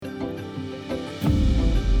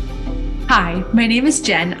Hi, my name is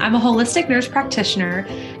Jen. I'm a holistic nurse practitioner,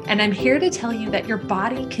 and I'm here to tell you that your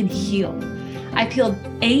body can heal. I've healed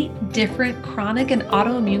 8 different chronic and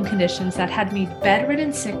autoimmune conditions that had me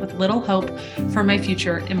bedridden sick with little hope for my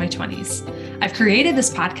future in my 20s. I've created this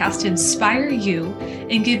podcast to inspire you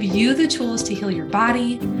and give you the tools to heal your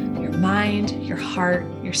body, your mind, your heart,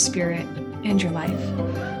 your spirit, and your life.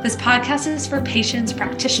 This podcast is for patients,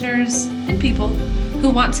 practitioners, and people who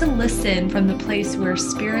want to listen from the place where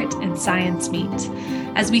spirit and science meet.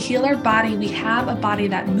 As we heal our body, we have a body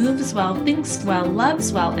that moves well, thinks well,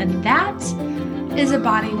 loves well, and that is a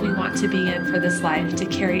body we want to be in for this life to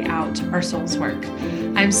carry out our soul's work.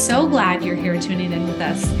 I'm so glad you're here tuning in with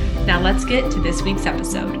us. Now let's get to this week's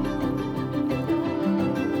episode.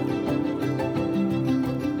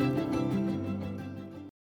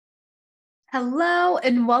 Hello,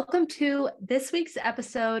 and welcome to this week's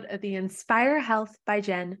episode of the Inspire Health by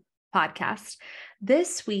Jen podcast.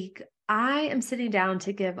 This week, I am sitting down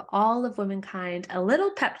to give all of womankind a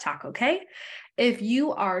little pep talk, okay? If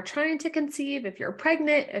you are trying to conceive, if you're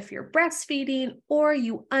pregnant, if you're breastfeeding, or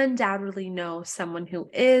you undoubtedly know someone who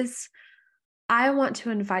is, I want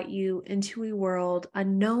to invite you into a world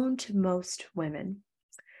unknown to most women.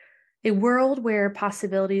 A world where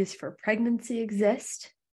possibilities for pregnancy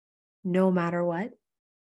exist, no matter what.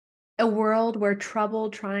 A world where trouble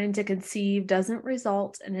trying to conceive doesn't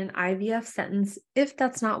result in an IVF sentence if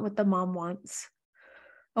that's not what the mom wants.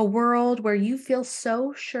 A world where you feel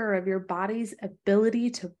so sure of your body's ability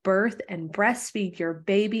to birth and breastfeed your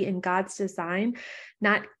baby in God's design,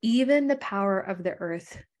 not even the power of the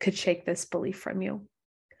earth could shake this belief from you.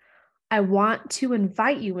 I want to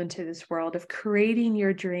invite you into this world of creating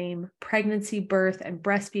your dream pregnancy, birth, and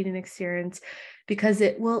breastfeeding experience because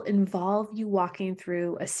it will involve you walking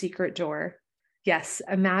through a secret door. Yes,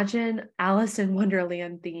 imagine Alice in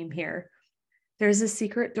Wonderland theme here. There's a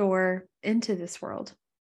secret door into this world.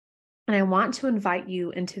 And I want to invite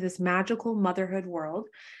you into this magical motherhood world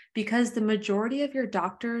because the majority of your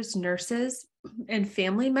doctors, nurses, and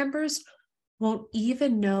family members won't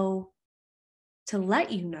even know to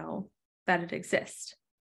let you know that it exists.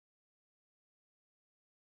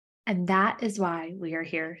 And that is why we are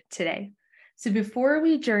here today. So before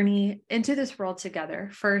we journey into this world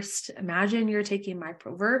together, first, imagine you're taking my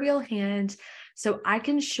proverbial hand so I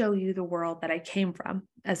can show you the world that I came from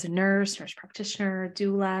as a nurse practitioner,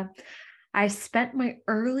 doula. I spent my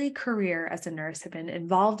early career as a nurse, have been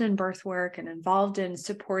involved in birth work and involved in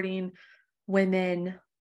supporting women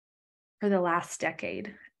for the last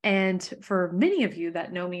decade. And for many of you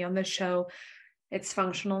that know me on the show, it's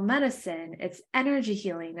functional medicine, it's energy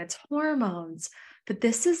healing, it's hormones. But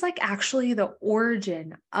this is like actually the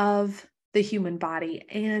origin of the human body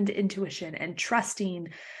and intuition and trusting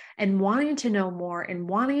and wanting to know more and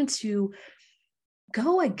wanting to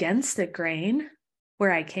go against the grain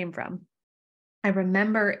where I came from. I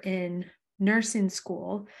remember in nursing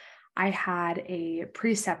school, I had a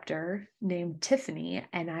preceptor named Tiffany,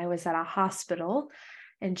 and I was at a hospital,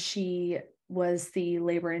 and she was the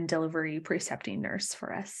labor and delivery precepting nurse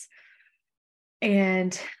for us.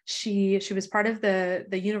 And she was part of the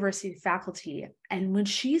university faculty. And when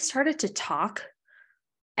she started to talk,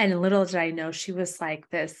 and little did I know, she was like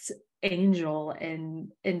this angel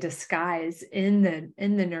in disguise in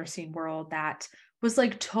the nursing world that was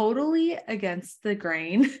like totally against the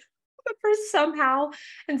grain. But for somehow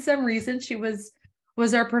and some reason, she was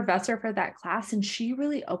our professor for that class. And she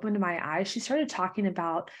really opened my eyes. She started talking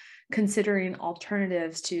about considering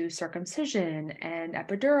alternatives to circumcision and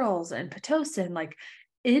epidurals and Pitocin, like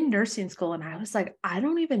in nursing school. And I was like, I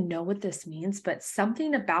don't even know what this means, but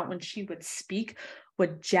something about when she would speak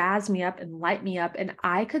would jazz me up and light me up. And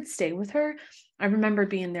I could stay with her. I remember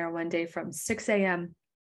being there one day from 6 a.m.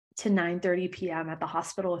 to 9:30 p.m. at the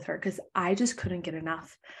hospital with her because I just couldn't get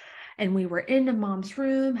enough. And we were in mom's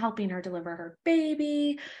room helping her deliver her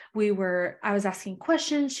baby. I was asking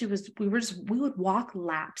questions. We would walk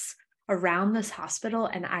laps around this hospital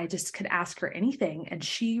and I just could ask her anything. And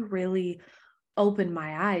she really opened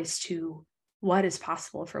my eyes to what is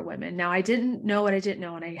possible for women. Now, I didn't know what I didn't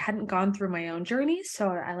know, and I hadn't gone through my own journey. So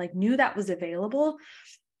I knew that was available.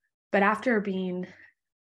 But after being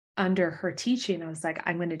under her teaching, I was like,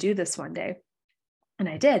 I'm going to do this one day. And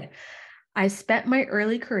I did. I spent my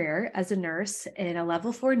early career as a nurse in a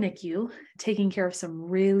level 4 NICU, taking care of some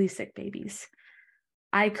really sick babies.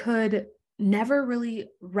 I could never really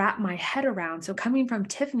wrap my head around. So coming from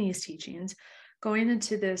Tiffany's teachings, going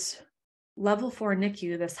into this level 4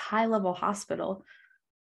 NICU, this high level hospital,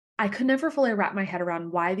 I could never fully wrap my head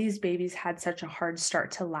around why these babies had such a hard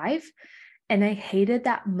start to life. And I hated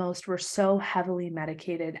that most were so heavily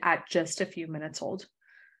medicated at just a few minutes old.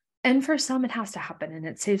 And for some, it has to happen and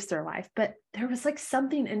it saves their life. But there was like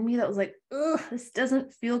something in me that was like, ugh, this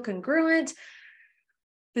doesn't feel congruent.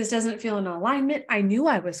 This doesn't feel in alignment. I knew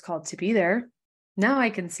I was called to be there. Now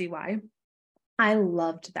I can see why. I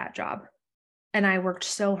loved that job and I worked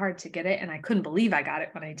so hard to get it. And I couldn't believe I got it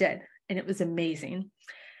when I did. And it was amazing.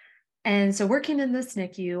 And so working in this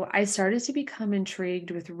NICU, I started to become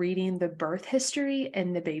intrigued with reading the birth history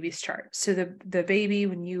and the baby's chart. So the baby,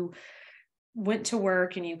 when you went to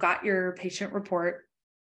work and you got your patient report,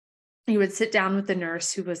 you would sit down with the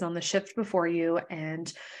nurse who was on the shift before you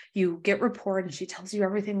and you get report and she tells you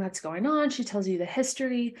everything that's going on. She tells you the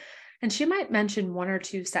history and she might mention one or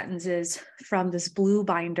two sentences from this blue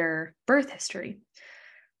binder birth history.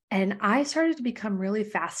 And I started to become really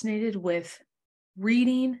fascinated with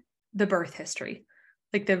reading the birth history.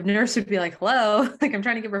 Like the nurse would be like, hello, like I'm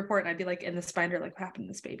trying to give a report. And I'd be like in this binder, like what happened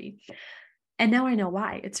to this baby? And now I know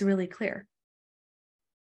why. It's really clear.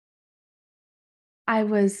 I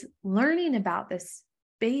was learning about this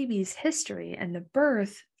baby's history and the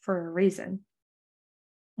birth for a reason.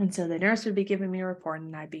 And so the nurse would be giving me a report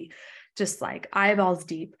and I'd be just like eyeballs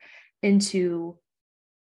deep into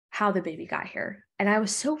how the baby got here. And I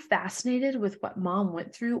was so fascinated with what mom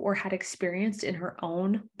went through or had experienced in her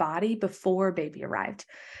own body before baby arrived.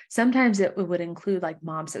 Sometimes it would include like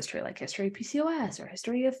mom's history, like history of PCOS or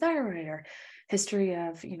history of thyroid or history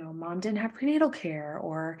of, mom didn't have prenatal care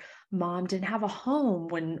or mom didn't have a home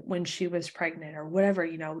when she was pregnant or whatever,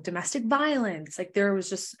 domestic violence. Like there was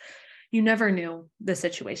just, you never knew the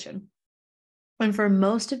situation. And for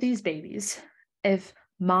most of these babies, if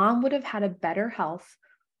mom would have had a better health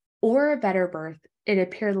or a better birth, it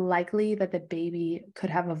appeared likely that the baby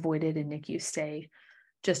could have avoided a NICU stay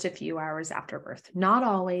just a few hours after birth. Not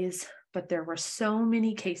always, but there were so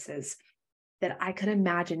many cases that I could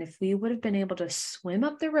imagine if we would have been able to swim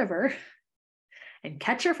up the river and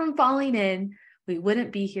catch her from falling in, we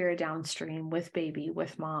wouldn't be here downstream with baby,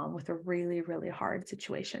 with mom, with a really, really hard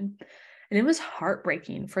situation. And it was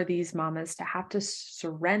heartbreaking for these mamas to have to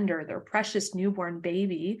surrender their precious newborn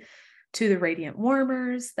baby to the radiant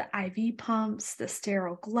warmers, the IV pumps, the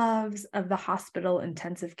sterile gloves of the hospital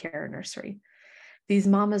intensive care nursery. These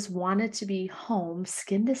mamas wanted to be home,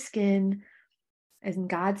 skin to skin, in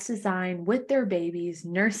God's design with their babies,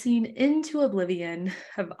 nursing into oblivion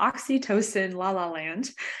of oxytocin, la la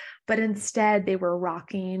land. But instead, they were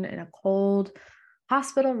rocking in a cold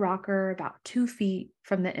hospital rocker about 2 feet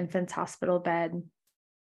from the infant's hospital bed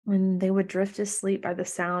when they would drift asleep by the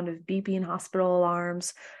sound of beeping hospital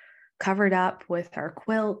alarms, covered up with our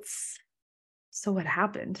quilts. So what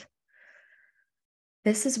happened?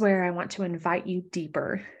 This is where I want to invite you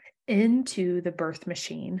deeper into the birth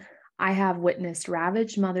machine. I have witnessed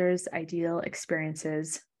ravaged mothers' ideal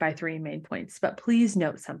experiences by 3 main points, but please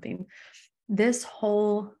note something. This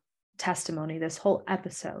whole testimony, this whole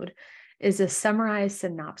episode is a summarized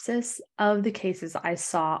synopsis of the cases I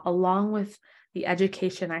saw along with the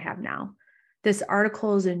education I have now. This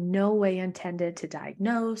article is in no way intended to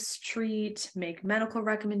diagnose, treat, make medical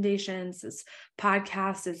recommendations. This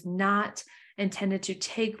podcast is not intended to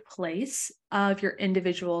take place of your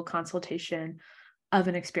individual consultation of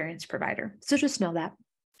an experienced provider. So just know that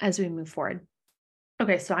as we move forward.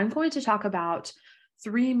 Okay, so I'm going to talk about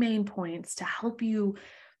 3 main points to help you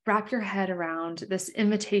wrap your head around this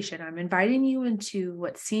invitation. I'm inviting you into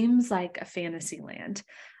what seems like a fantasy land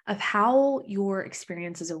of how your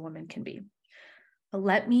experience as a woman can be. But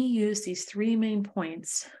let me use these 3 main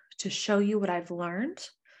points to show you what I've learned.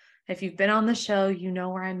 If you've been on the show, you know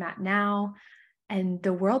where I'm at now and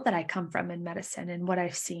the world that I come from in medicine and what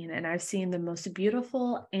I've seen. And I've seen the most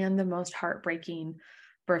beautiful and the most heartbreaking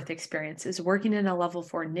birth experiences. Working in a level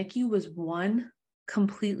 4 NICU was one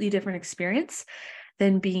completely different experience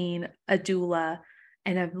than being a doula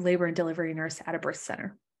and a labor and delivery nurse at a birth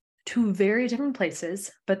center. 2 very different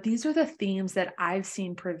places, but these are the themes that I've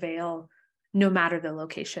seen prevail no matter the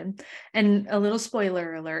location. And a little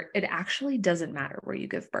spoiler alert, it actually doesn't matter where you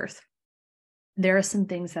give birth. There are some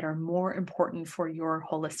things that are more important for your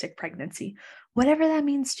holistic pregnancy, whatever that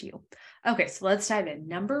means to you. Okay, so let's dive in.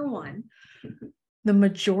 Number 1, the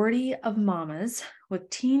majority of mamas with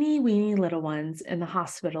teeny weeny little ones in the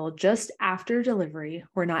hospital just after delivery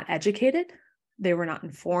were not educated, they were not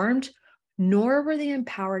informed, nor were they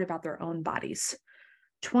empowered about their own bodies.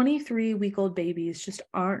 23-week-old babies just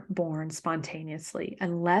aren't born spontaneously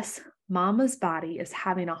unless mama's body is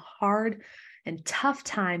having a hard and tough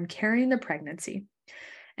time carrying the pregnancy.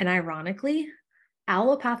 And ironically,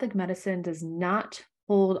 allopathic medicine does not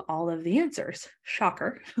hold all of the answers.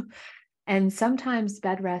 Shocker. And sometimes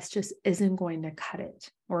bed rest just isn't going to cut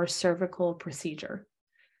it, or a cervical procedure.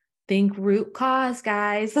 Think root cause,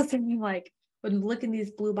 guys. That's what I'm like, when looking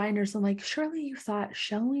these blue binders, I'm like, surely you thought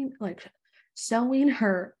sewing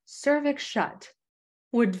her cervix shut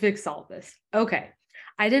would fix all this. Okay.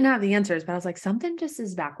 I didn't have the answers, but I was like, something just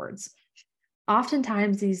is backwards.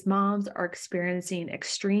 Oftentimes, these moms are experiencing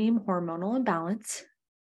extreme hormonal imbalance.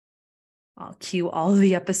 I'll cue all of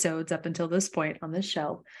the episodes up until this point on this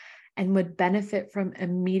show, and would benefit from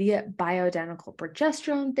immediate bioidentical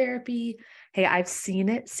progesterone therapy. Hey, I've seen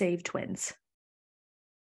it save twins.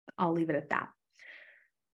 I'll leave it at that.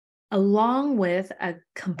 Along with a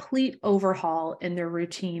complete overhaul in their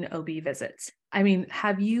routine OB visits. I mean,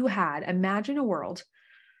 imagine a world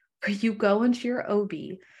where you go into your OB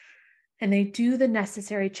and they do the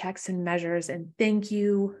necessary checks and measures, and thank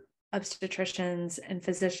you, obstetricians and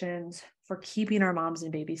physicians, for keeping our moms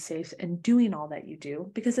and babies safe and doing all that you do,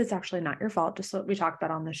 because it's actually not your fault. Just what we talked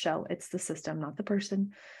about on the show, it's the system, not the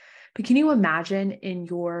person. But can you imagine in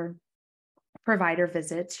your provider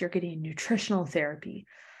visits, you're getting nutritional therapy,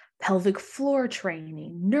 pelvic floor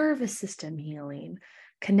training, nervous system healing,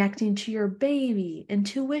 connecting to your baby,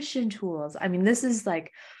 intuition tools. I mean, this is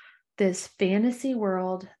like this fantasy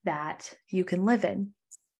world that you can live in.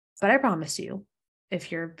 But I promise you,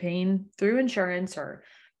 if you're paying through insurance or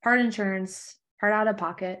part insurance, part out of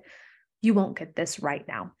pocket, you won't get this right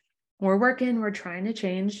now. We're trying to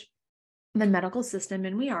change the medical system,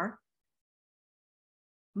 and we are.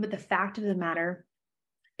 But the fact of the matter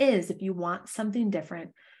is, if you want something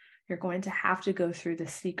different, you're going to have to go through the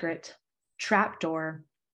secret trapdoor,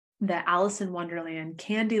 the Alice in Wonderland,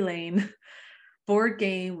 Candy Lane board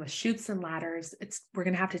game with chutes and ladders. We're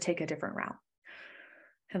going to have to take a different route.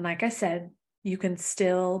 And like I said, you can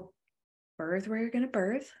still birth where you're going to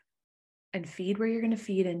birth and feed where you're going to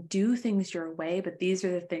feed and do things your way, but these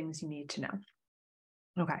are the things you need to know.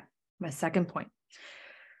 Okay, my second point.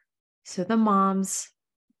 So the moms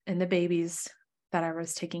and the babies that I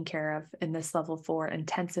was taking care of in this level 4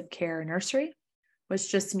 intensive care nursery,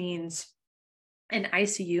 which just means an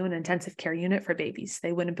ICU, an intensive care unit for babies.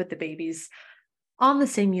 They wouldn't put the babies on the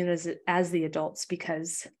same unit as the adults,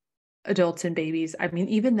 because adults and babies, I mean,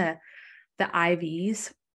 even the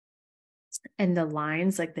IVs and the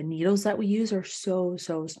lines, like the needles that we use, are so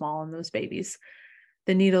small in those babies.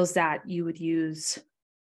 The needles that you would use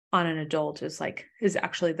on an adult is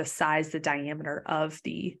actually the diameter of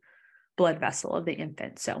the blood vessel of the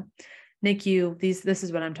infant. So NICU, this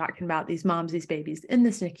is what I'm talking about. These moms, these babies in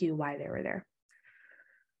this NICU, why they were there.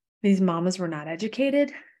 These mamas were not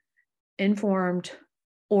educated, informed,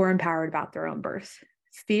 or empowered about their own birth.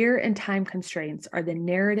 Fear and time constraints are the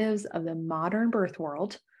narratives of the modern birth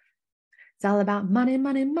world. It's all about money,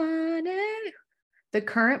 money, money. The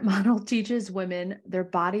current model teaches women their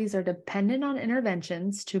bodies are dependent on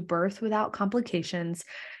interventions to birth without complications,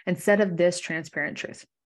 instead of this transparent truth.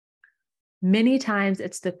 Many times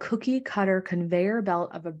it's the cookie cutter conveyor belt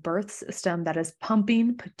of a birth system that is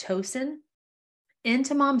pumping Pitocin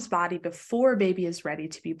into mom's body before baby is ready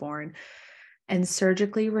to be born and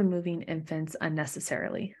surgically removing infants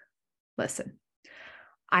unnecessarily. Listen,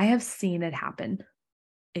 I have seen it happen.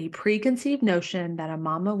 A preconceived notion that a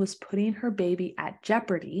mama was putting her baby at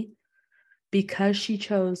jeopardy because she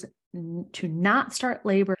chose to not start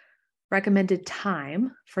labor recommended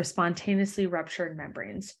time for spontaneously ruptured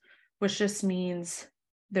membranes, which just means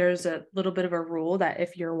there's a little bit of a rule that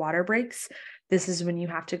if your water breaks, this is when you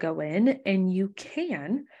have to go in, and you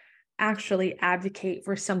can actually advocate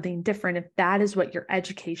for something different if that is what your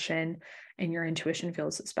education and your intuition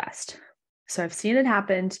feels is best. So I've seen it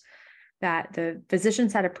happen that the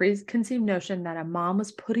physicians had a preconceived notion that a mom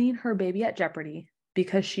was putting her baby at jeopardy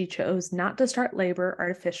because she chose not to start labor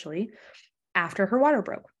artificially after her water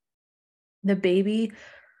broke. The baby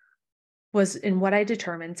was in what I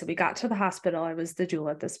determined. So we got to the hospital. I was the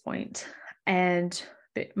doula at this point, and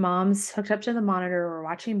mom's hooked up to the monitor. We're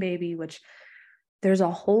watching baby, which there's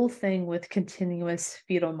a whole thing with continuous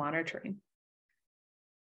fetal monitoring.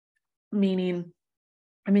 Meaning,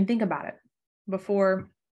 I mean, think about it.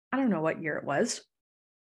 Before, I don't know what year it was,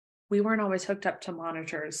 we weren't always hooked up to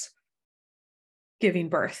monitors giving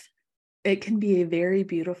birth. It can be a very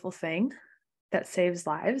beautiful thing that saves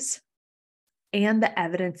lives. And the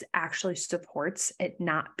evidence supports it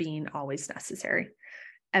not being always necessary.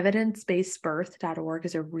 Evidencebasedbirth.org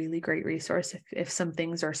is a really great resource if some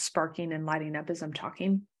things are sparking and lighting up as I'm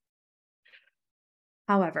talking.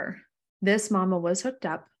 However, this mama was hooked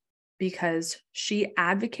up because she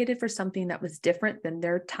advocated for something that was different than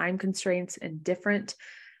their time constraints and different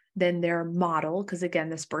than their model. Because again,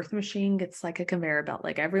 this birth machine gets like a conveyor belt,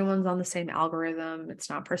 like everyone's on the same algorithm. It's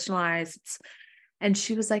not personalized. And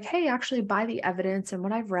she was like, hey, actually, by the evidence and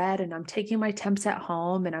what I've read, and I'm taking my temps at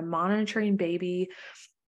home and I'm monitoring baby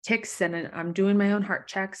kicks and I'm doing my own heart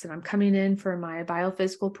checks and I'm coming in for my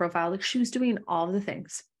biophysical profile. Like she was doing all the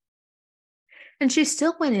things. And she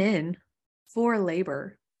still went in for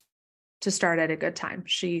labor to start at a good time.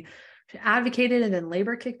 She advocated and then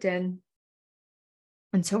labor kicked in.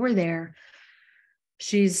 And so we're there.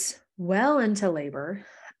 She's well into labor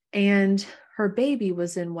and her baby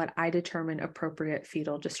was in what I determine appropriate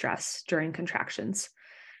fetal distress during contractions.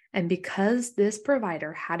 And because this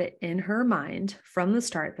provider had it in her mind from the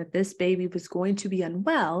start that this baby was going to be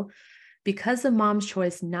unwell, because of mom's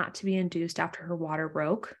choice not to be induced after her water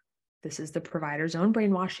broke, this is the provider's own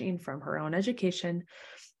brainwashing from her own education,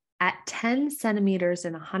 at 10 centimeters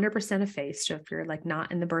and 100% effaced. So if you're like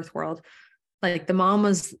not in the birth world, like the mom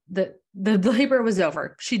was, the labor was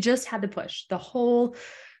over. She just had to push. The whole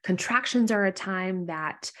contractions are a time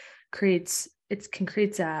that creates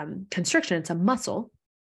constriction. It's a muscle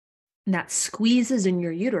that squeezes in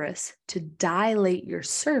your uterus to dilate your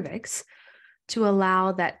cervix to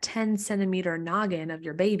allow that 10 centimeter noggin of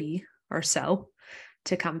your baby or so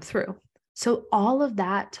to come through. So all of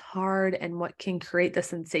that hard and what can create the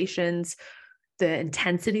sensations, the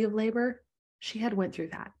intensity of labor, she had went through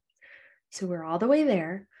that. So we're all the way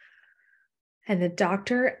there. And the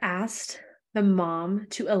doctor asked the mom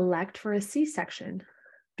to elect for a C-section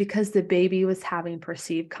because the baby was having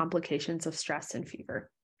perceived complications of stress and fever.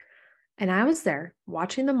 And I was there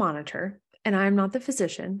watching the monitor, and I'm not the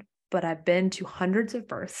physician, but I've been to hundreds of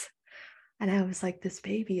births. And I was like, this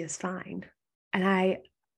baby is fine. And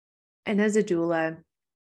as a doula,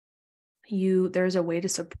 there's a way to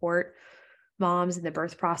support moms in the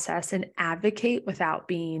birth process and advocate without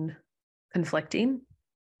being conflicting.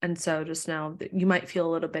 And so just know that you might feel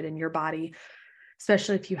a little bit in your body,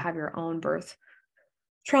 especially if you have your own birth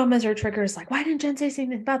traumas or triggers, like, why didn't Jen say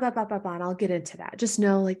something? Blah, blah, blah, blah, blah. And I'll get into that. Just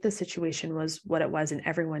know like the situation was what it was and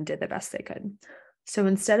everyone did the best they could. So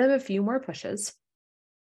instead of a few more pushes,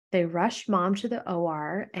 they rushed mom to the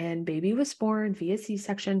OR and baby was born via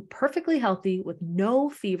C-section, perfectly healthy with no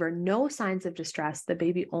fever, no signs of distress. The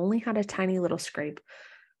baby only had a tiny little scrape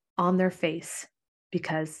on their face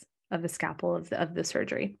because of the scalpel of the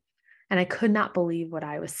surgery. And I could not believe what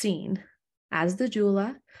I was seeing. As the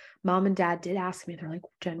doula, mom and dad did ask me, they're like,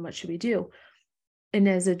 Jen, what should we do? And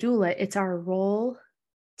as a doula, it's our role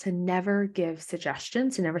to never give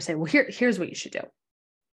suggestions, to never say, well, here's what you should do.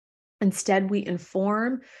 Instead, we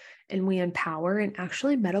inform and we empower, and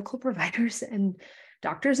actually medical providers and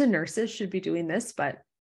doctors and nurses should be doing this, but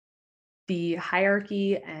the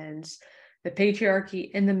hierarchy and the patriarchy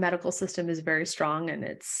in the medical system is very strong, and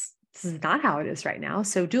this is not how it is right now.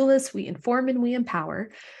 So doulas, we inform and we empower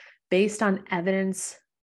based on evidence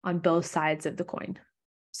on both sides of the coin.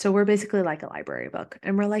 So we're basically like a library book,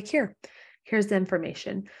 and we're like, here's the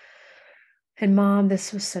information. And mom,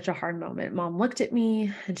 this was such a hard moment. Mom looked at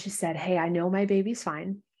me and she said, hey, I know my baby's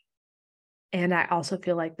fine. And I also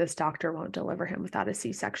feel like this doctor won't deliver him without a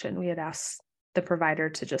C-section. We had asked the provider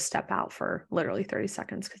to just step out for literally 30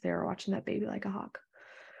 seconds because they were watching that baby like a hawk.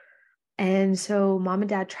 And so mom and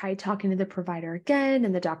dad tried talking to the provider again,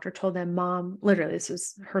 and the doctor told them, Mom, literally, this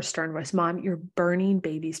was her stern voice, Mom, you're burning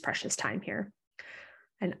baby's precious time here.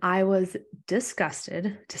 And I was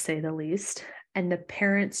disgusted, to say the least. And the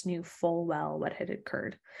parents knew full well what had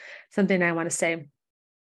occurred. Something I want to say,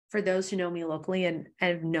 for those who know me locally and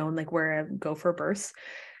have known like where I go for births,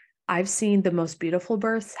 I've seen the most beautiful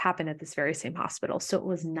births happen at this very same hospital. So it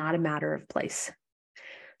was not a matter of place.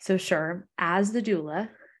 So sure, as the doula,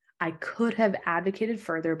 I could have advocated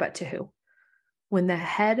further, but to who? When the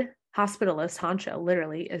head hospitalist, Hancho,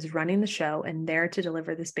 literally is running the show and there to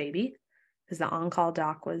deliver this baby, because the on-call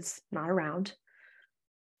doc was not around,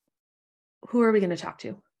 who are we going to talk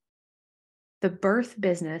to? The birth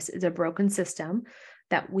business is a broken system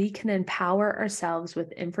that we can empower ourselves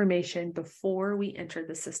with information before we enter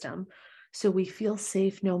the system, so we feel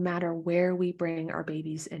safe no matter where we bring our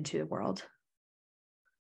babies into the world.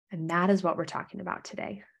 And that is what we're talking about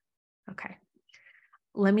today. Okay.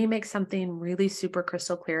 Let me make something really super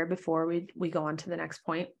crystal clear before we go on to the next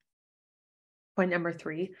point. Point number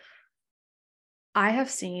 3. I have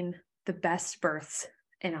seen the best births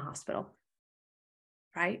in a hospital,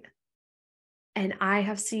 right? And I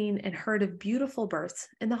have seen and heard of beautiful births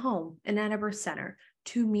in the home and at a birth center.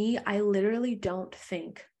 To me, I literally don't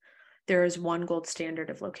think there is one gold standard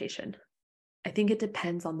of location. I think it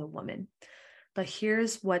depends on the woman. But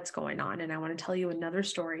here's what's going on. And I want to tell you another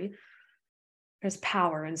story. There's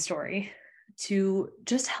power in story to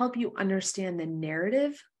just help you understand the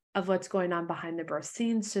narrative of what's going on behind the birth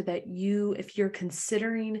scene, so that if you're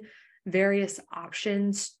considering various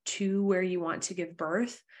options to where you want to give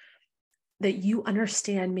birth, that you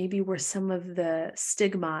understand maybe where some of the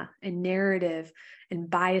stigma and narrative and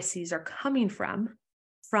biases are coming from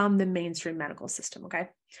the mainstream medical system, okay?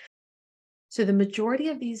 So the majority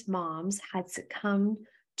of these moms had succumbed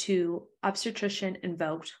to obstetrician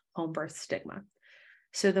invoked home birth stigma.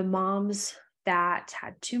 So the moms that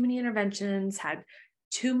had too many interventions, had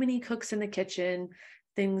too many cooks in the kitchen,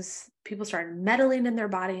 people started meddling in their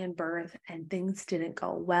body in birth, and things didn't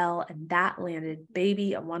go well. And that landed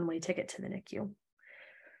baby a one-way ticket to the NICU.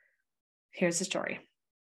 Here's the story.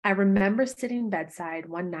 I remember sitting bedside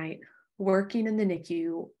one night working in the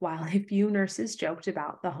NICU while a few nurses joked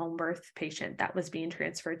about the home birth patient that was being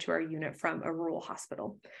transferred to our unit from a rural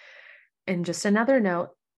hospital. And just another note,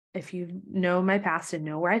 if you know my past and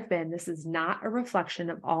know where I've been, this is not a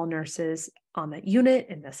reflection of all nurses on that unit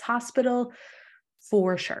in this hospital,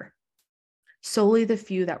 for sure. Solely the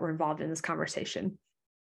few that were involved in this conversation.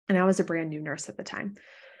 And I was a brand new nurse at the time.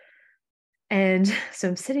 And so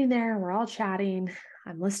I'm sitting there, we're all chatting,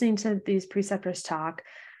 I'm listening to these preceptors talk.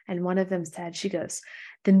 And one of them said, she goes,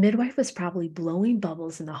 the midwife was probably blowing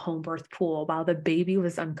bubbles in the home birth pool while the baby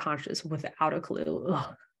was unconscious without a clue.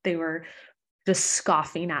 Ugh. They were just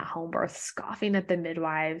scoffing at home birth, scoffing at the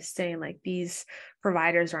midwives, saying like these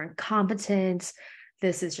providers are incompetent.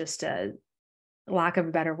 This is just a lack of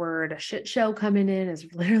a better word, a shit show coming in is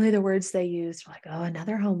literally the words they used. Like, oh,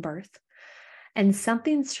 another home birth. And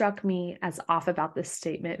something struck me as off about this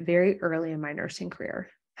statement very early in my nursing career.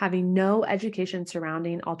 Having no education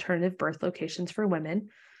surrounding alternative birth locations for women,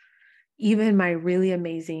 even my really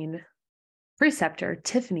amazing preceptor,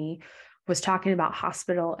 Tiffany, was talking about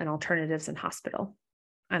hospital and alternatives in hospital.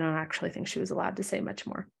 I don't actually think she was allowed to say much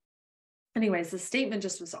more. Anyways, the statement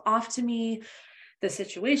just was off to me. The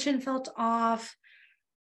situation felt off.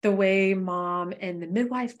 The way mom and the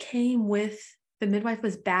midwife the midwife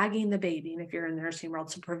was bagging the baby. And if you're in the nursing world,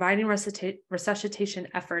 so providing resuscitation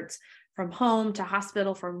efforts from home to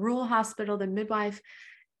hospital, from rural hospital, the midwife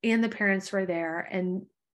and the parents were there and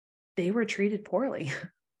they were treated poorly.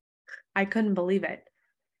 I couldn't believe it.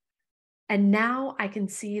 And now I can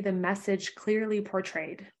see the message clearly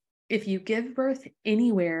portrayed. If you give birth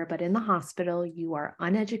anywhere but in the hospital, you are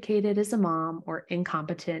uneducated as a mom or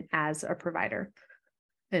incompetent as a provider.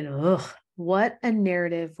 And what a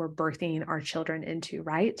narrative we're birthing our children into,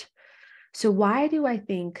 right? So why do I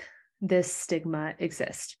think this stigma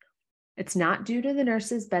exists? It's not due to the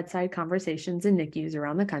nurses' bedside conversations in NICUs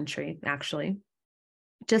around the country, actually.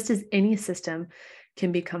 Just as any system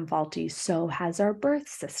can become faulty, so has our birth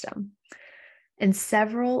system. In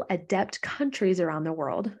several adept countries around the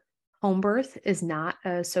world, home birth is not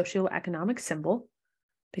a socioeconomic symbol,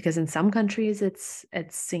 because in some countries it's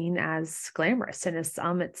seen as glamorous, and in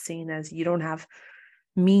some it's seen as you don't have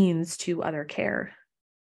means to other care.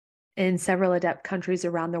 In several adept countries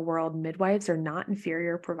around the world, midwives are not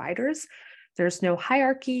inferior providers. There's no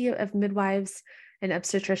hierarchy of midwives and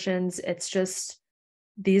obstetricians. It's just,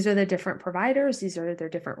 these are the different providers. These are their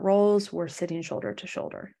different roles. We're sitting shoulder to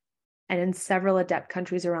shoulder. And in several adept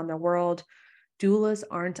countries around the world, doulas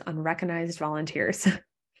aren't unrecognized volunteers.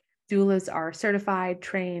 Doulas are certified,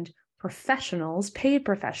 trained professionals, paid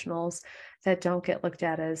professionals that don't get looked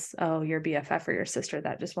at as, oh, your BFF or your sister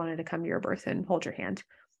that just wanted to come to your birth and hold your hand.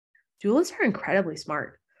 Doulas are incredibly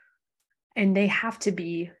smart, and they have to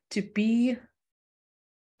be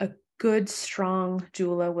a good, strong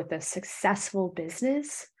doula with a successful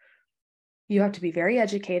business. You have to be very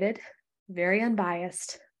educated, very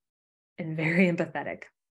unbiased, and very empathetic,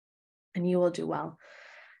 and you will do well.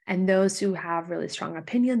 And those who have really strong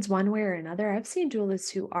opinions one way or another, I've seen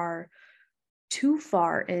doulas who are too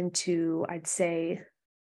far into, I'd say,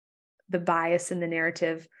 the bias and the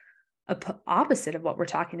narrative opposite of what we're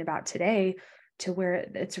talking about today, to where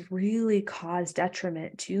it's really caused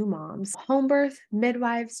detriment to moms. Home birth,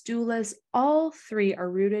 midwives, doulas, all three are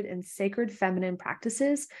rooted in sacred feminine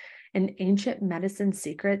practices and ancient medicine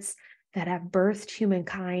secrets that have birthed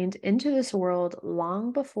humankind into this world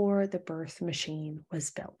long before the birth machine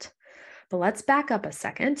was built. But let's back up a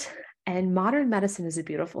second. And modern medicine is a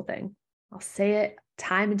beautiful thing. I'll say it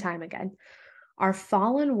time and time again. Our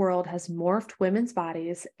fallen world has morphed women's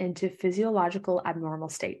bodies into physiological abnormal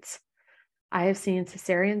states. I have seen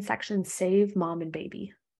cesarean sections save mom and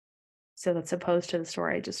baby. So that's opposed to the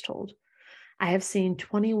story I just told. I have seen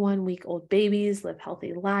 21-week-old babies live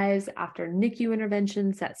healthy lives after NICU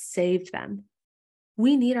interventions that saved them.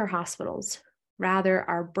 We need our hospitals. Rather,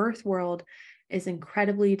 our birth world is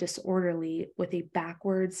incredibly disorderly with a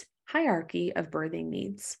backwards hierarchy of birthing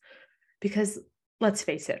needs. Because let's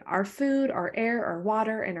face it, our food, our air, our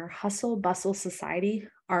water, and our hustle bustle society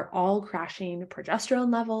are all crashing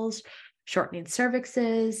progesterone levels, shortening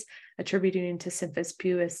cervixes, attributing to symphysis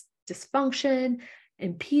pubis dysfunction,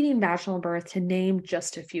 impeding vaginal birth, to name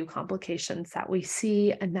just a few complications that we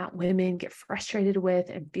see and that women get frustrated with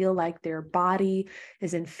and feel like their body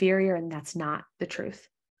is inferior, and that's not the truth.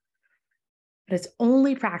 But it's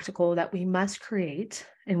only practical that we must create,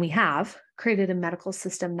 and we have created, a medical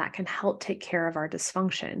system that can help take care of our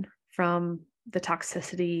dysfunction, from the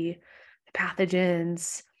toxicity, the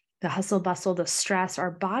pathogens, the hustle bustle, the stress.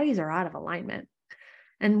 Our bodies are out of alignment.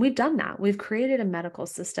 And we've done that. We've created a medical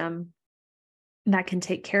system that can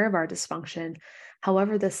take care of our dysfunction.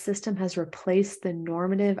 However, the system has replaced the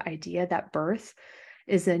normative idea that birth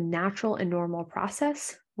is a natural and normal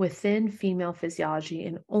process within female physiology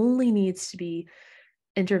and only needs to be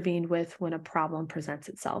intervened with when a problem presents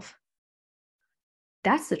itself.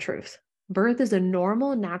 That's the truth. Birth is a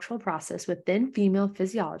normal, natural process within female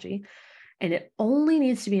physiology, and it only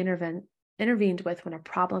needs to be intervened with when a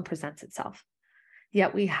problem presents itself.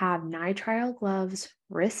 Yet we have nitrile gloves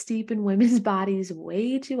wrist deep in women's bodies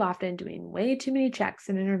way too often, doing way too many checks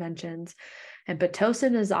and interventions. And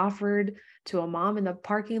Pitocin is offered to a mom in the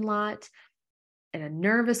parking lot, and a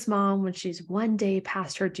nervous mom, when she's one day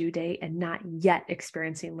past her due date and not yet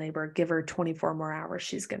experiencing labor, give her 24 more hours,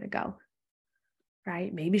 she's going to go,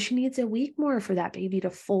 right? Maybe she needs a week more for that baby to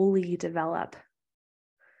fully develop.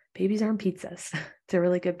 Babies Aren't Pizzas. It's a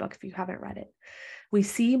really good book if you haven't read it. We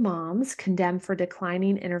see moms condemned for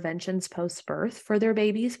declining interventions post-birth for their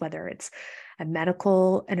babies, whether it's a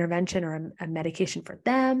medical intervention or a medication for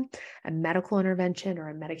them, a medical intervention or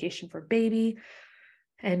a medication for baby.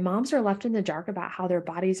 And moms are left in the dark about how their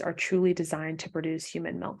bodies are truly designed to produce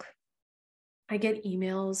human milk. I get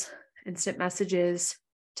emails, instant messages,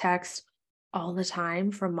 texts all the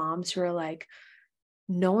time from moms who are like,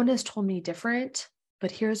 no one has told me different,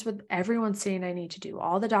 but here's what everyone's saying I need to do.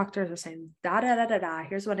 All the doctors are saying,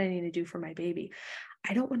 here's what I need to do for my baby.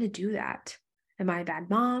 I don't want to do that. Am I a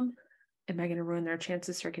bad mom? Am I going to ruin their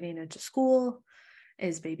chances for getting into school?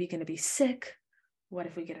 Is baby going to be sick? What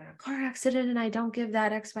if we get in a car accident and I don't give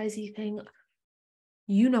that XYZ thing?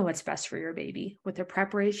 You know what's best for your baby. With the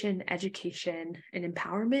preparation, education, and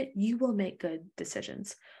empowerment, you will make good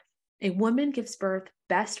decisions. A woman gives birth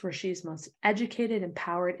best where she's most educated,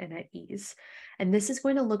 empowered, and at ease. And this is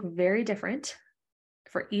going to look very different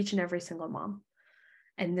for each and every single mom.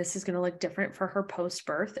 And this is going to look different for her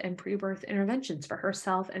post-birth and pre-birth interventions for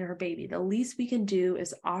herself and her baby. The least we can do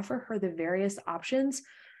is offer her the various options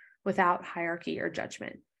without hierarchy or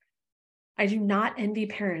judgment. I do not envy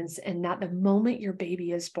parents in that the moment your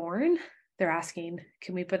baby is born, they're asking,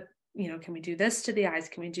 can we do this to the eyes?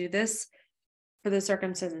 Can we do this for the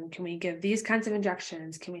circumcision? Can we give these kinds of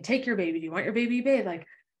injections? Can we take your baby? Do you want your baby bathed? Like,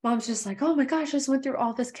 mom's just like, oh my gosh, I just went through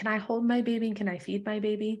all this. Can I hold my baby? And can I feed my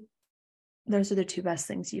baby? Those are the two best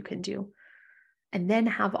things you can do. And then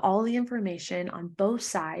have all the information on both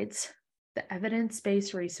sides, the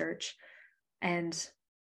evidence-based research and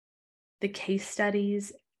the case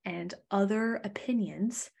studies and other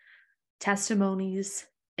opinions, testimonies,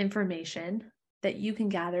 information that you can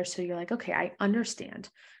gather. So you're like, okay, I understand.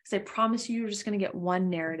 Because I promise you're just going to get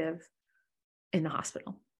one narrative in the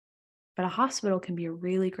hospital. But a hospital can be a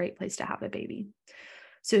really great place to have a baby.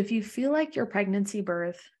 So if you feel like your pregnancy,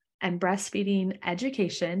 birth, and breastfeeding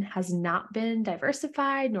education has not been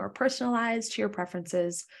diversified nor personalized to your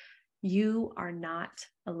preferences, you are not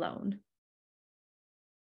alone.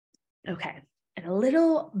 Okay, and a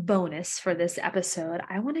little bonus for this episode,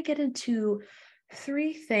 I want to get into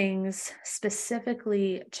 3 things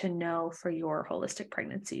specifically to know for your holistic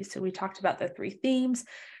pregnancy. So we talked about the 3 themes,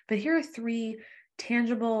 but here are 3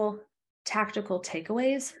 tangible, tactical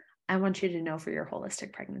takeaways I want you to know for your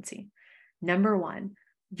holistic pregnancy. Number 1,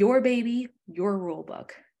 your baby, your rule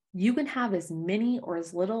book. You can have as many or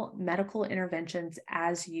as little medical interventions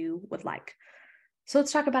as you would like. So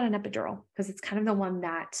let's talk about an epidural, because it's kind of the one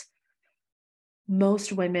that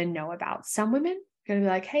most women know about. Some women are going to be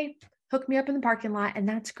like, hey, hook me up in the parking lot. And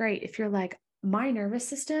that's great. If you're like, my nervous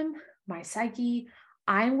system, my psyche,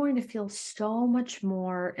 I'm going to feel so much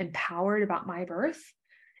more empowered about my birth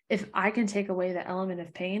if I can take away the element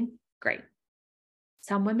of pain, great.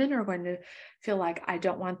 Some women are going to feel like, I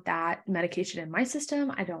don't want that medication in my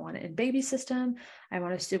system. I don't want it in baby's system. I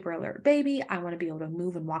want a super alert baby. I want to be able to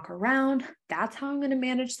move and walk around. That's how I'm going to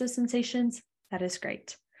manage the sensations. That is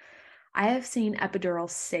great. I have seen epidurals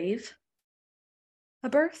save a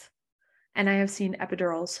birth, and I have seen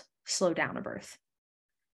epidurals slow down a birth,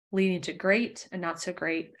 leading to great and not so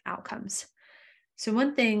great outcomes. So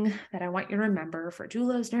one thing that I want you to remember for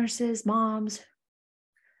doulas, nurses, moms,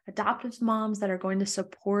 adoptive moms that are going to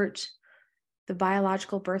support the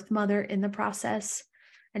biological birth mother in the process.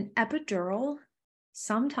 An epidural,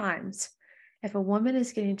 sometimes, if a woman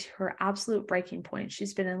is getting to her absolute breaking point,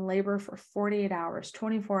 she's been in labor for 48 hours,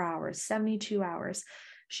 24 hours, 72 hours,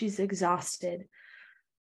 she's exhausted.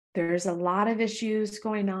 There's a lot of issues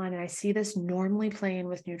going on, and I see this normally playing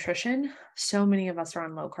with nutrition. So many of us are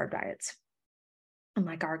on low carb diets, and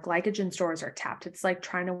like our glycogen stores are tapped. It's like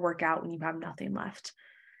trying to work out when you have nothing left.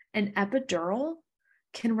 An epidural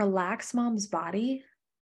can relax mom's body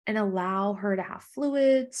and allow her to have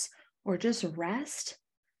fluids or just rest.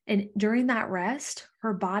 And during that rest,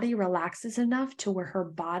 her body relaxes enough to where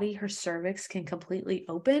her cervix can completely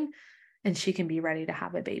open and she can be ready to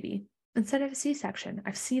have a baby instead of a C-section.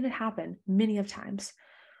 I've seen it happen many of times.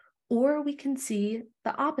 Or we can see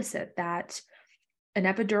the opposite, that an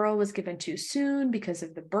epidural was given too soon because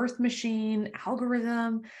of the birth machine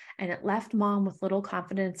algorithm, and it left mom with little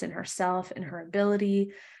confidence in herself and her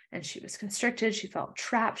ability. And she was constricted. She felt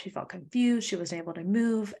trapped. She felt confused. She wasn't able to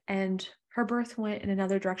move. And her birth went in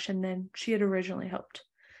another direction than she had originally hoped.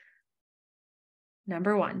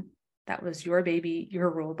 Number one, that was your baby, your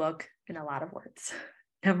rule book in a lot of words.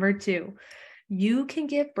 Number two, you can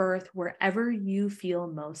give birth wherever you feel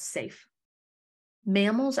most safe.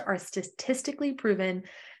 Mammals are statistically proven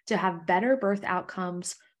to have better birth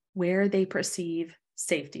outcomes where they perceive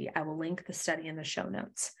safety. I will link the study in the show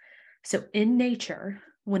notes. So in nature,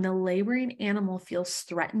 when a laboring animal feels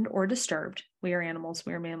threatened or disturbed, we are animals,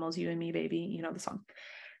 we are mammals, you and me, baby, you know the song.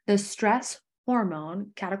 The stress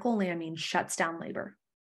hormone, catecholamine, shuts down labor.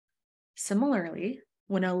 Similarly,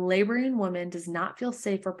 when a laboring woman does not feel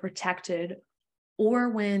safe or protected, or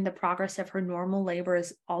when the progress of her normal labor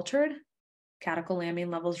is altered,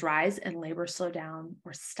 catecholamine levels rise and labor slows down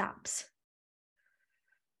or stops.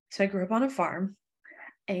 So I grew up on a farm,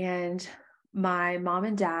 and my mom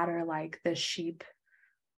and dad are like the sheep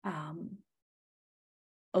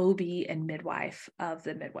OB and midwife of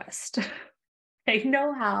the Midwest. They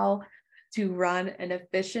know how to run an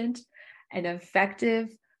efficient and effective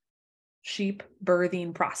sheep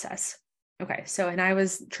birthing process. Okay. So, and I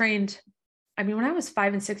was trained, when I was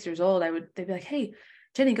 5 and 6 years old, they'd be like, "Hey,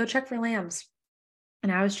 Jenny, go check for lambs."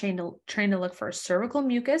 And I was trained to look for cervical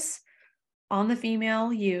mucus on the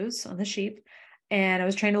female ewes, on the sheep. And I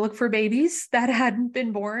was trained to look for babies that hadn't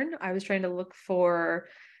been born. I was trained to look for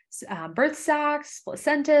birth sacs,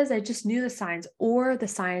 placentas. I just knew the signs, or the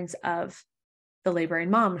signs of the laboring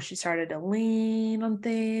mom. She started to lean on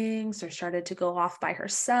things or started to go off by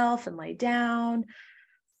herself and lay down.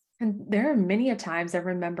 And there are many a times I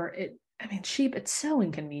remember it. Sheep, it's so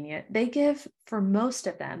inconvenient. They give, for most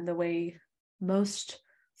of them, the way most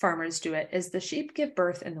farmers do it is the sheep give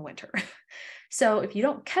birth in the winter. So if you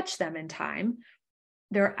don't catch them in time,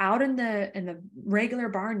 they're out in the regular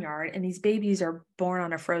barnyard, and these babies are born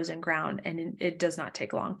on a frozen ground, and it does not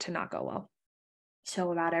take long to not go well.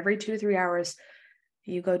 So about every 2 to 3 hours,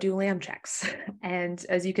 you go do lamb checks. And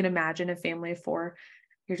as you can imagine, a family of 4,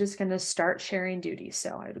 you're just going to start sharing duties.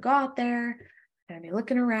 So I would go out there and I'd be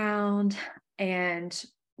looking around. And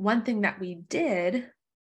one thing that we did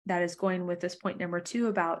that is going with this point number 2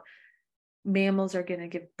 about mammals are going to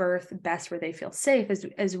give birth best where they feel safe,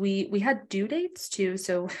 as we had due dates too.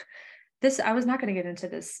 So this, I was not going to get into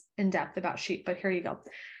this in depth about sheep, but here you go.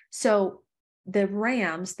 So the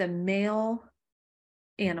rams, the male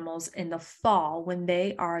animals in the fall, when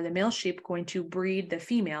they are the male sheep going to breed the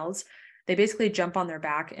females, they basically jump on their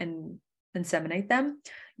back and inseminate them.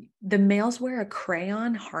 The males wear a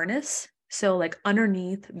crayon harness. So like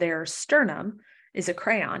underneath their sternum is a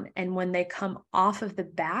crayon. And when they come off of the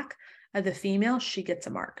back of the female, she gets a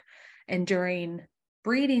mark. And during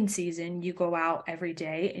breeding season, you go out every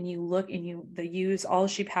day and you look, and the ewes, all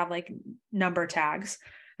sheep have like number tags.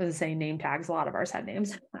 I was saying name tags. A lot of ours had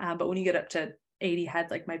names. But when you get up to 80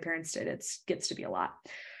 heads, like my parents did, it gets to be a lot.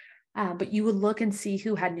 But you would look and see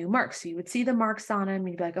who had new marks. So you would see the marks on them.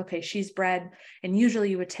 You'd be like, okay, she's bred. And usually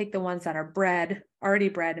you would take the ones that are already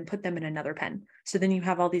bred, and put them in another pen. So then you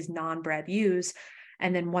have all these non-bred ewes.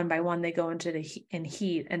 And then one by one, they go into in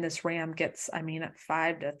heat. And this ram gets, at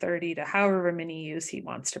 5 to 30 to however many ewes he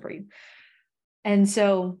wants to breed. And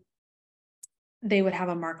so they would have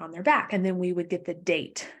a mark on their back, and then we would get the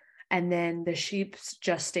date. And then the sheep's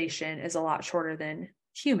gestation is a lot shorter than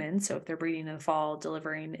humans. So if they're breeding in the fall,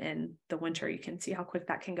 delivering in the winter, you can see how quick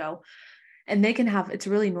that can go. And they can it's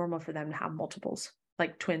really normal for them to have multiples,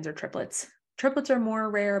 like twins or triplets. Triplets are more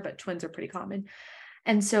rare, but twins are pretty common.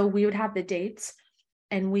 And so we would have the dates,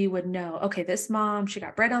 and we would know, okay, this mom, she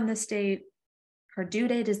got bred on this date. Her due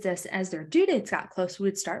date is this. As their due dates got close, we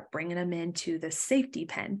would start bringing them into the safety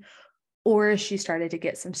pen, Or she started to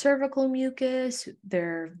get some cervical mucus,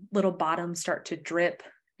 their little bottoms start to drip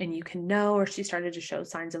and you can know, or she started to show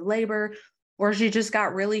signs of labor, or she just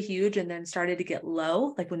got really huge and then started to get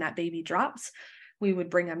low. Like when that baby drops, we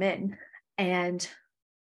would bring them in. And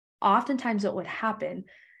oftentimes what would happen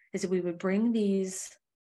is we would bring these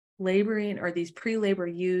laboring or these pre-labor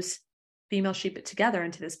ewes, female sheep together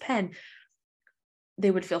into this pen.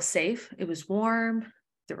 They would feel safe. It was warm.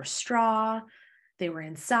 There was straw. They were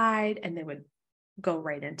inside and they would go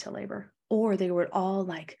right into labor. Or they would all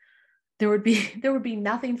like, there would be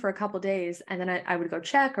nothing for a couple of days. And then I would go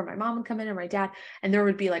check, or my mom would come in, or my dad, and there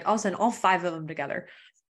would be like all of a sudden all 5 of them together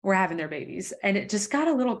were having their babies. And it just got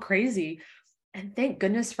a little crazy. And thank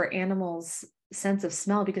goodness for animals' sense of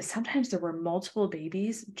smell, because sometimes there were multiple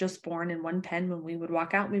babies just born in one pen when we would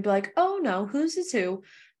walk out and we'd be like, oh no, who's is who?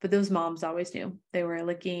 But those moms always knew. They were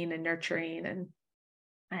licking and nurturing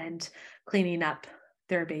and cleaning up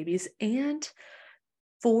their babies. And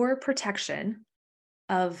for protection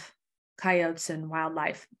of coyotes and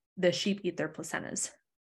wildlife, the sheep eat their placentas.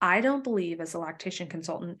 I don't believe, as a lactation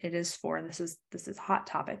consultant, it is for, and this is a hot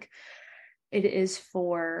topic, it is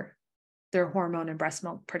for their hormone and breast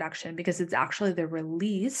milk production, because it's actually the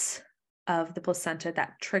release of the placenta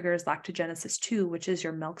that triggers lactogenesis 2, which is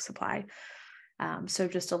your milk supply. So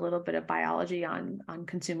just a little bit of biology on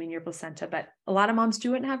consuming your placenta, but a lot of moms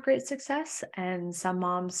do it and have great success. And some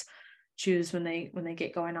moms choose when they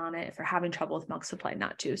get going on it, if they're having trouble with milk supply,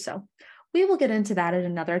 not to. So we will get into that at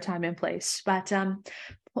another time and place. But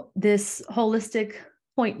this holistic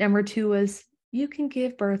point number 2 is you can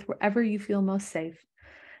give birth wherever you feel most safe.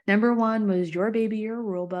 Number 1 was your baby, your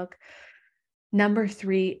rule book. Number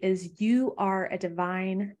 3 is you are a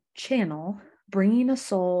divine channel bringing a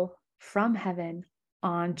soul from heaven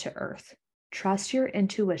onto earth. Trust your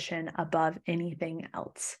intuition above anything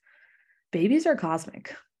else. Babies are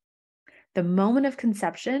cosmic. The moment of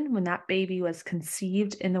conception, when that baby was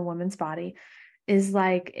conceived in the woman's body, is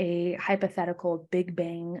like a hypothetical Big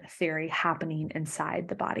Bang theory happening inside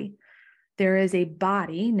the body. There is a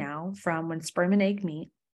body now from when sperm and egg meet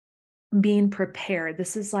being prepared.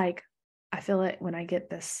 This is like, I feel it when I get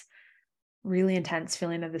this really intense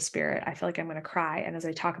feeling of the spirit. I feel like I'm going to cry. And as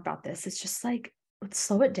I talk about this, it's just like, let's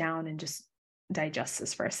slow it down and just digest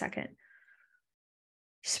this for a second.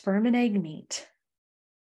 Sperm and egg meet.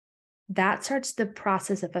 That starts the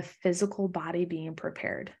process of a physical body being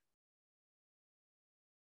prepared.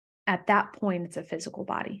 At that point, it's a physical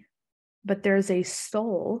body. But there's a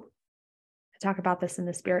soul. I talk about this in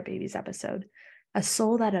the Spirit Babies episode. A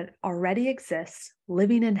soul that already exists,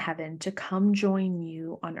 living in heaven, to come join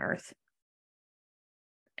you on earth.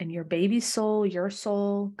 And your baby's soul, your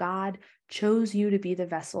soul, God chose you to be the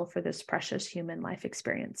vessel for this precious human life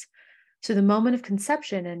experience. So the moment of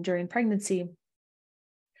conception and during pregnancy,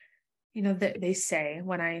 you know, they say,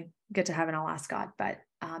 when I get to heaven, I'll ask God, but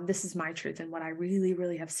this is my truth and what I really,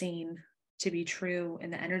 really have seen to be true in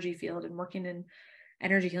the energy field and working in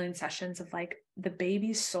energy healing sessions, of like the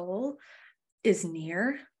baby's soul is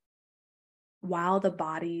near while the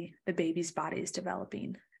baby's body is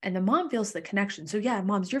developing. And the mom feels the connection. So yeah,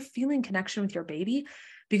 moms, you're feeling connection with your baby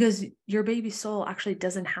because your baby's soul actually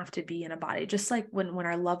doesn't have to be in a body. Just like when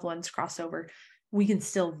our loved ones cross over, we can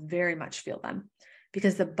still very much feel them,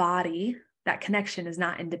 because the body, that connection is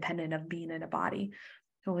not independent of being in a body.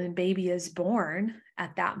 So when baby is born,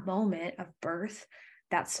 at that moment of birth,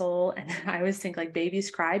 that soul, and I always think like babies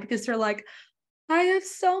cry because they're like, I have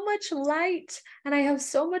so much light and I have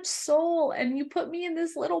so much soul, and you put me in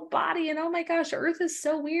this little body, and oh my gosh, earth is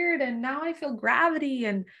so weird. And now I feel gravity,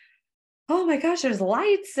 and oh my gosh, there's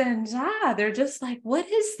lights, and they're just like, what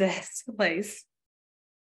is this place?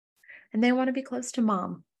 And they want to be close to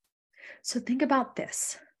mom. So think about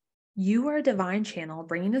this. You are a divine channel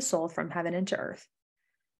bringing a soul from heaven into earth.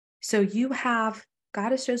 So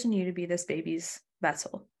God has chosen you to be this baby's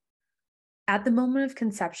vessel. At the moment of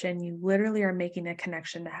conception, you literally are making a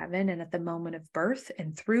connection to heaven. And at the moment of birth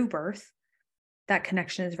and through birth, that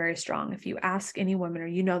connection is very strong. If you ask any woman, or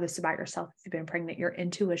you know this about yourself, if you've been pregnant, your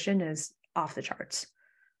intuition is off the charts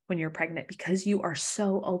when you're pregnant, because you are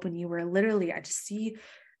so open. You were literally, I just see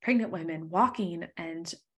pregnant women walking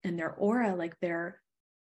and their aura, like their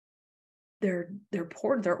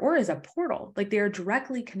aura is a portal. Like they are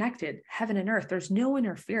directly connected, heaven and earth. There's no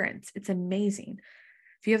interference. It's amazing.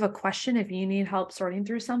 If you have a question, if you need help sorting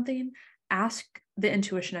through something, ask the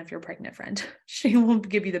intuition of your pregnant friend. She will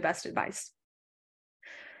give you the best advice.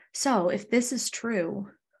 So if this is true,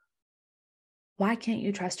 why can't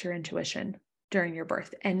you trust your intuition during your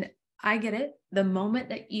birth? And I get it. The moment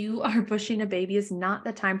that you are pushing a baby is not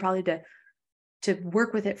the time probably to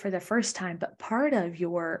work with it for the first time, but part of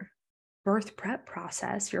your birth prep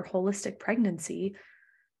process, your holistic pregnancy,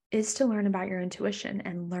 is to learn about your intuition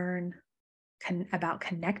and learn about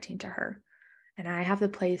connecting to her. And I have the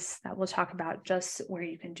place that we'll talk about just where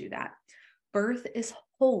you can do that. Birth is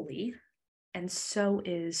holy, and so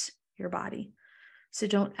is your body. So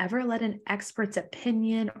don't ever let an expert's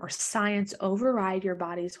opinion or science override your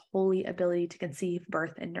body's holy ability to conceive,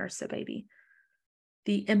 birth, and nurse a baby.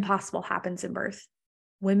 The impossible happens in birth.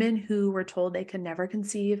 Women who were told they could never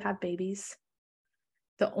conceive have babies.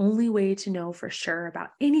 The only way to know for sure about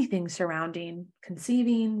anything surrounding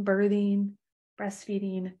conceiving, birthing,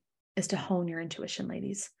 breastfeeding is to hone your intuition,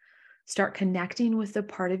 ladies. Start connecting with the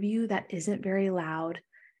part of you that isn't very loud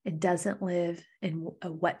and doesn't live in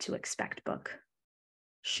a what to expect book.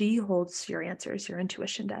 She holds your answers, your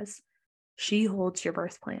intuition does. She holds your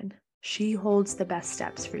birth plan. She holds the best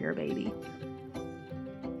steps for your baby.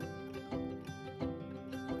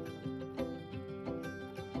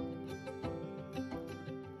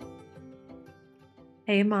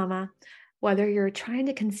 Hey, mama. Whether you're trying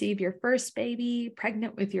to conceive your first baby,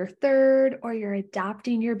 pregnant with your third, or you're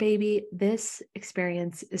adopting your baby, this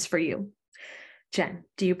experience is for you. Jen,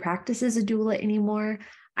 do you practice as a doula anymore?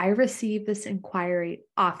 I receive this inquiry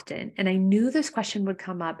often, and I knew this question would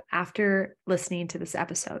come up after listening to this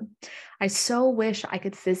episode. I so wish I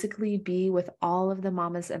could physically be with all of the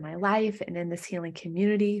mamas in my life and in this healing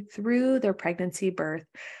community through their pregnancy, birth,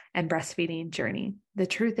 and breastfeeding journey. The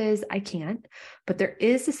truth is, I can't, but there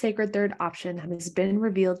is a sacred third option that has been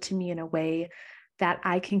revealed to me in a way that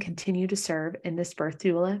I can continue to serve in this birth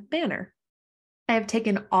doula manner. I have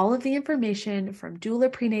taken all of the information from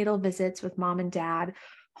doula prenatal visits with mom and dad,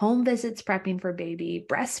 home visits prepping for baby,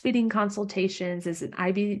 breastfeeding consultations as an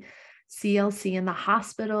IBCLC in the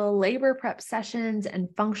hospital, labor prep sessions, and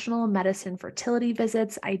functional medicine fertility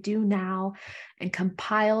visits I do now, and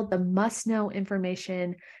compiled the must-know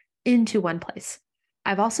information into one place.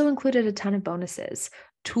 I've also included a ton of bonuses,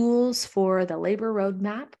 tools for the labor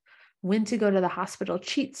roadmap, when to go to the hospital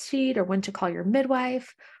cheat sheet or when to call your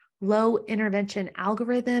midwife, low intervention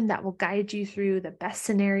algorithm that will guide you through the best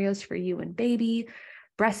scenarios for you and baby,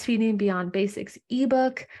 breastfeeding beyond basics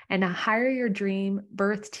ebook, and a hire your dream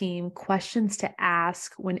birth team questions to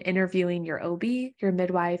ask when interviewing your OB, your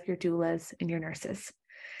midwife, your doulas, and your nurses.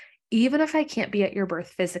 Even if I can't be at your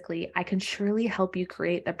birth physically, I can surely help you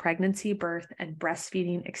create the pregnancy, birth, and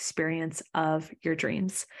breastfeeding experience of your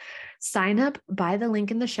dreams. Sign up by the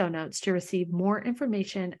link in the show notes to receive more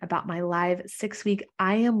information about my live 6-week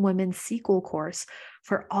I Am Women sequel course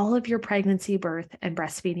for all of your pregnancy, birth, and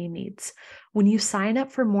breastfeeding needs. When you sign up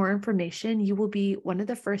for more information, you will be one of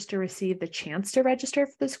the first to receive the chance to register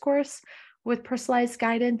for this course with personalized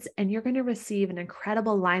guidance, and you're going to receive an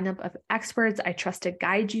incredible lineup of experts I trust to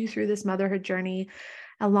guide you through this motherhood journey,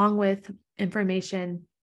 along with information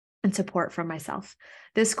and support from myself.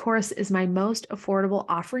 This course is my most affordable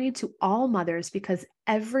offering to all mothers because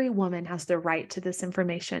every woman has the right to this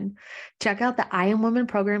information. Check out the I Am Woman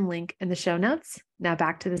program link in the show notes. Now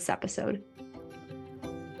back to this episode.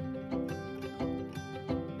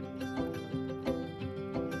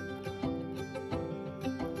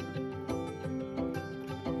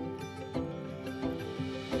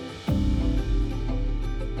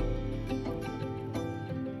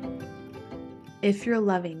 If you're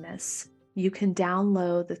loving this, you can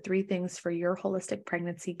download the 3 things for your holistic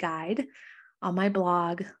pregnancy guide on my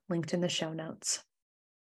blog, linked in the show notes.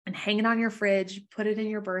 And hang it on your fridge, put it in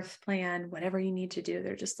your birth plan, whatever you need to do.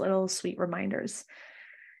 They're just little sweet reminders.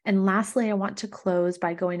 And lastly, I want to close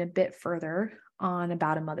by going a bit further on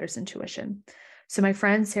about a mother's intuition. So my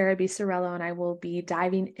friend Sarah B. Sorello and I will be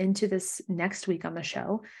diving into this next week on the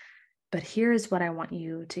show. But here's what I want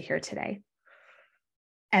you to hear today.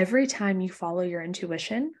 Every time you follow your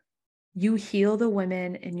intuition, you heal the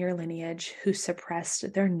women in your lineage who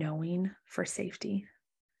suppressed their knowing for safety.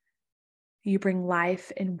 You bring life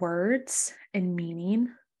in words and meaning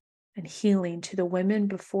and healing to the women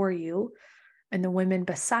before you and the women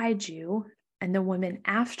beside you and the women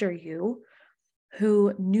after you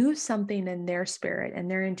who knew something in their spirit and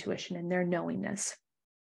their intuition and their knowingness.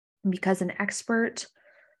 Because an expert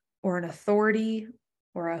or an authority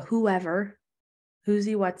or a whoever,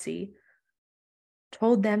 whoosy whatsy,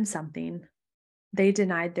 told them something, they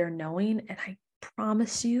denied their knowing. And I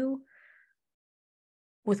promise you,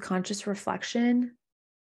 with conscious reflection,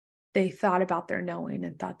 they thought about their knowing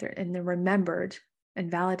and and they remembered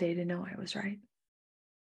and validated, no, I was right.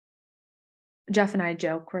 Jeff and I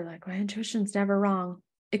joke, we're like, my intuition's never wrong.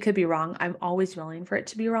 It could be wrong. I'm always willing for it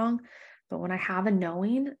to be wrong, But when I have a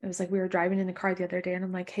knowing, it was like we were driving in the car the other day and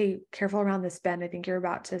I'm like, hey, careful around this bend. I think we're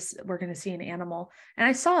going to see an animal. And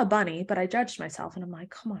I saw a bunny, but I judged myself. And I'm like,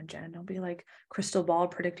 come on, Jen, don't be like crystal ball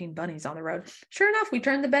predicting bunnies on the road. Sure enough, we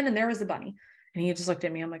turned the bend and there was the bunny. And he just looked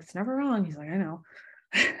at me. I'm like, it's never wrong. He's like, I know.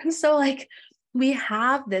 So like we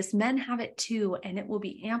have this, men have it too. And it will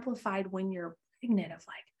be amplified when you're pregnant of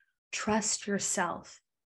like, trust yourself.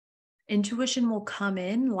 Intuition will come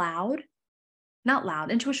in loud. Not loud.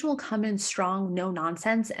 Intuition will come in strong, no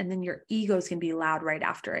nonsense. And then your ego's can be loud right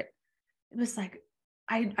after it. It was like,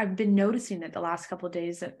 I've been noticing it the last couple of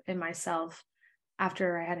days in myself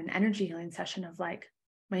after I had an energy healing session of like,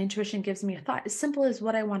 my intuition gives me a thought as simple as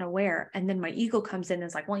what I want to wear. And then my ego comes in and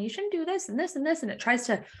is like, well, you shouldn't do this and this and this. And it tries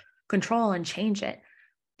to control and change it.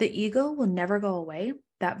 The ego will never go away,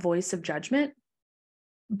 that voice of judgment,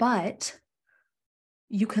 but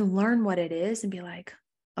you can learn what it is and be like,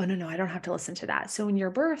 oh, no, I don't have to listen to that. So in your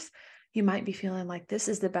birth, you might be feeling like this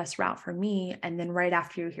is the best route for me. And then right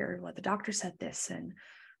after you hear, well, the doctor said this, and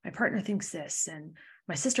my partner thinks this, and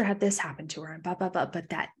my sister had this happen to her, and blah, blah, blah. But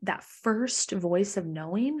that first voice of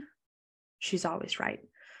knowing, she's always right.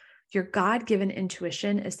 Your God-given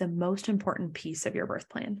intuition is the most important piece of your birth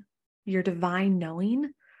plan. Your divine knowing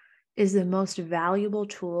is the most valuable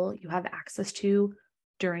tool you have access to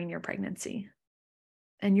during your pregnancy.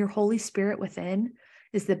 And your Holy Spirit within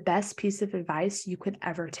is the best piece of advice you could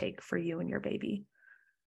ever take for you and your baby.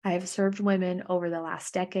 I have served women over the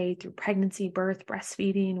last decade through pregnancy, birth,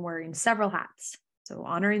 breastfeeding, wearing several hats. So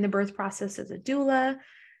honoring the birth process as a doula,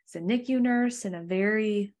 as a NICU nurse in a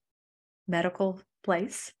very medical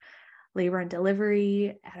place, labor and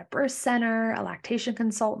delivery at a birth center, a lactation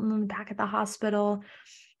consultant back at the hospital.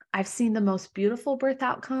 I've seen the most beautiful birth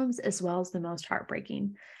outcomes as well as the most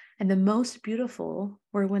heartbreaking. And the most beautiful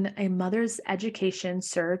were when a mother's education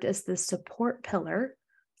served as the support pillar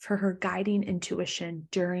for her guiding intuition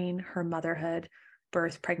during her motherhood,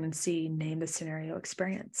 birth, pregnancy, name the scenario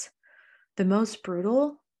experience. The most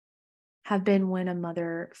brutal have been when a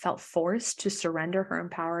mother felt forced to surrender her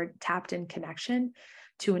empowered, tapped-in connection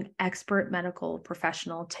to an expert medical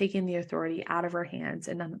professional, taking the authority out of her hands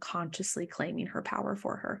and unconsciously claiming her power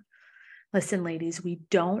for her. Listen, ladies, we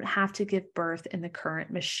don't have to give birth in the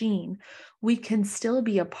current machine. We can still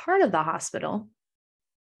be a part of the hospital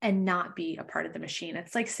and not be a part of the machine.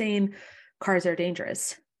 It's like saying cars are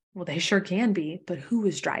dangerous. Well, they sure can be, but who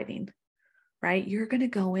is driving, right? You're going to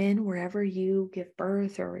go in wherever you give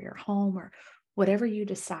birth or your home or whatever you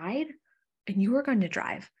decide, and you are going to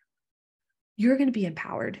drive. You're going to be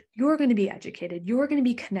empowered. You're going to be educated. You're going to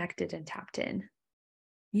be connected and tapped in.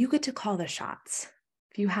 You get to call the shots.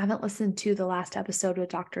 If you haven't listened to the last episode with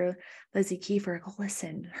Dr. Lizzie Kiefer, go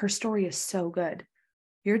listen. Her story is so good.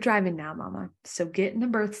 You're driving now, mama. So get in the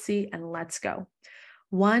birth seat and let's go.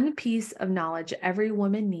 One piece of knowledge every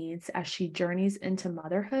woman needs as she journeys into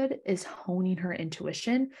motherhood is honing her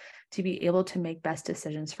intuition to be able to make best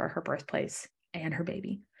decisions for her birthplace and her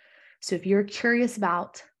baby. So if you're curious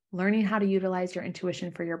about learning how to utilize your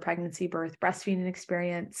intuition for your pregnancy, birth, breastfeeding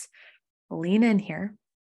experience, lean in here.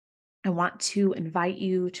 I want to invite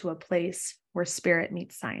you to a place where spirit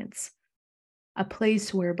meets science, a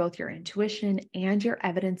place where both your intuition and your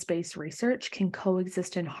evidence-based research can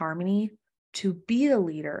coexist in harmony to be the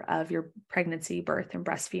leader of your pregnancy, birth, and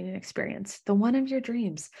breastfeeding experience, the one of your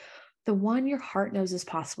dreams, the one your heart knows is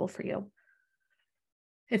possible for you.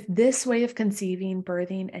 If this way of conceiving,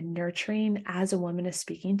 birthing, and nurturing as a woman is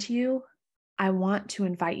speaking to you, I want to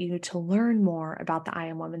invite you to learn more about the I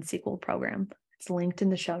Am Woman Sequel program. It's linked in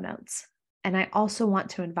the show notes. And I also want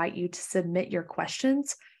to invite you to submit your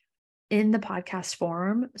questions in the podcast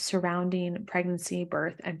forum surrounding pregnancy,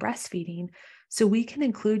 birth, and breastfeeding so we can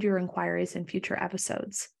include your inquiries in future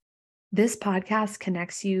episodes. This podcast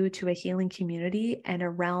connects you to a healing community and a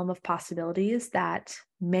realm of possibilities that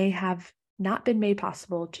may have not been made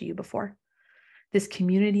possible to you before. This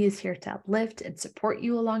community is here to uplift and support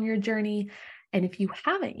you along your journey. And if you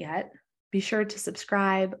haven't yet, be sure to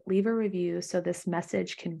subscribe, leave a review so this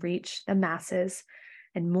message can reach the masses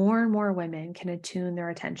and more women can attune their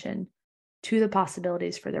attention to the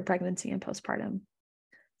possibilities for their pregnancy and postpartum.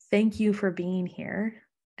 Thank you for being here.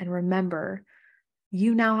 And remember,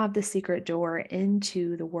 you now have the secret door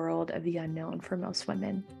into the world of the unknown for most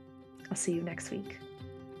women. I'll see you next week.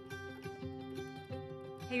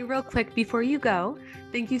 Hey, real quick before you go,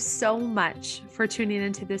 Thank you so much for tuning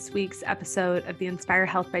into this week's episode of the Inspire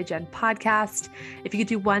Health by Jen podcast. If you could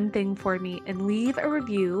do one thing for me and leave a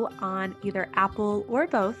review on either Apple or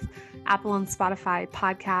both, Apple and Spotify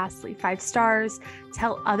podcasts, leave 5 stars,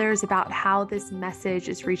 tell others about how this message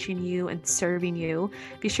is reaching you and serving you.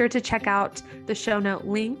 Be sure to check out the show note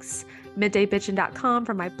links, middaybitchin.com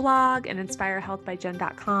for my blog and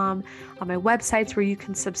inspirehealthbyjen.com on my websites where you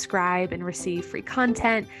can subscribe and receive free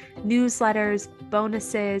content, newsletters,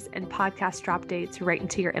 bonuses, and podcast drop dates right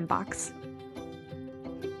into your inbox.